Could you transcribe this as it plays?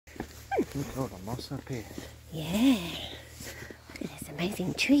Look at all the moss up here. Yeah. Look at this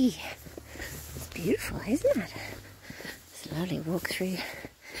amazing tree. It's beautiful, isn't it? It's a lovely walk through.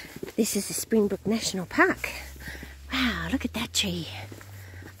 This is the Springbrook National Park. Wow, look at that tree.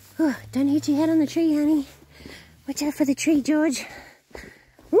 Oh, don't hit your head on the tree, honey. Watch out for the tree, George.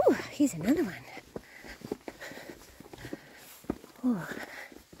 Ooh, here's another one. Oh,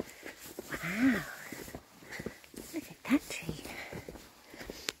 wow. Look at that tree.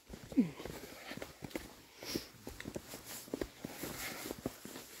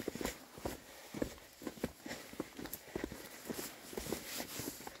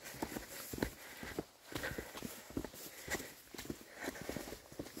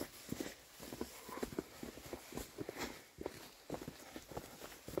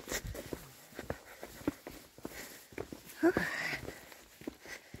 Oh.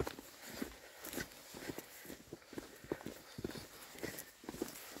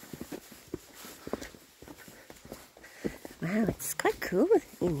 Wow, it's quite cool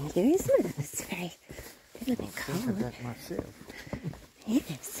in here, isn't it? It's very, a little bit cold. Look at that myself.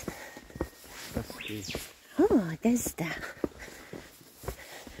 Yes. That's the... Oh, there's the...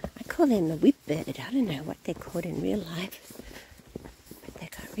 I call them the whip bird. I don't know what they're called in real life. But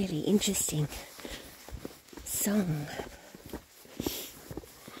they've got really interesting song.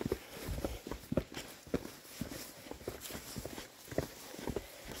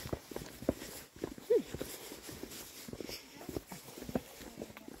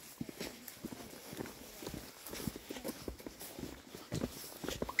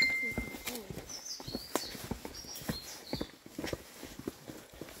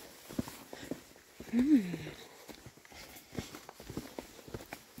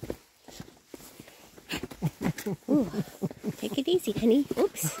 Ooh, take it easy, honey.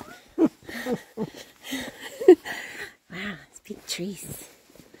 Oops. Wow, it's big trees.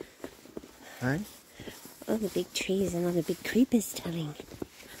 Hey? All the big trees and all the big creepers telling.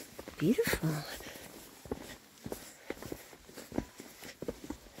 Beautiful.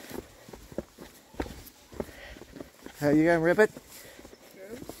 How you going, Rabbit?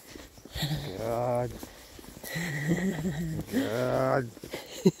 God. God.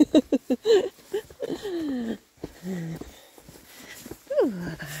 Ooh.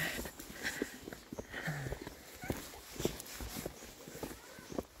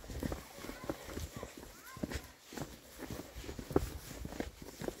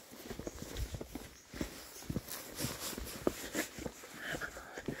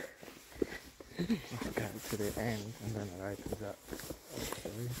 Let's go to the end and then it opens up.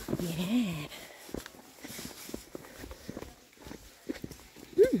 Yeah.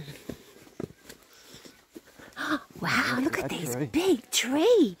 Wow, look at this big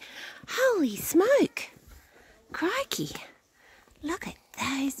tree. Holy smoke. Crikey. Look at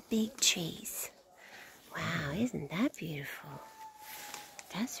those big trees. Wow, isn't that beautiful?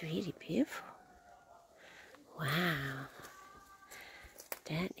 That's really beautiful. Wow.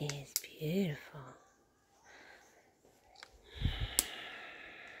 That is beautiful.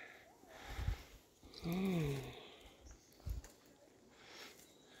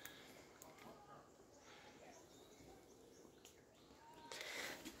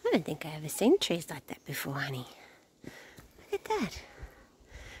 I don't think I've ever seen trees like that before, honey. Look at that.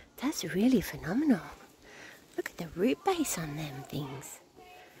 That's really phenomenal. Look at the root base on them things.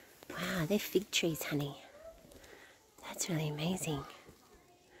 Wow, they're fig trees, honey. That's really amazing.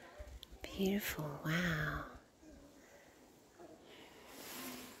 Beautiful, wow.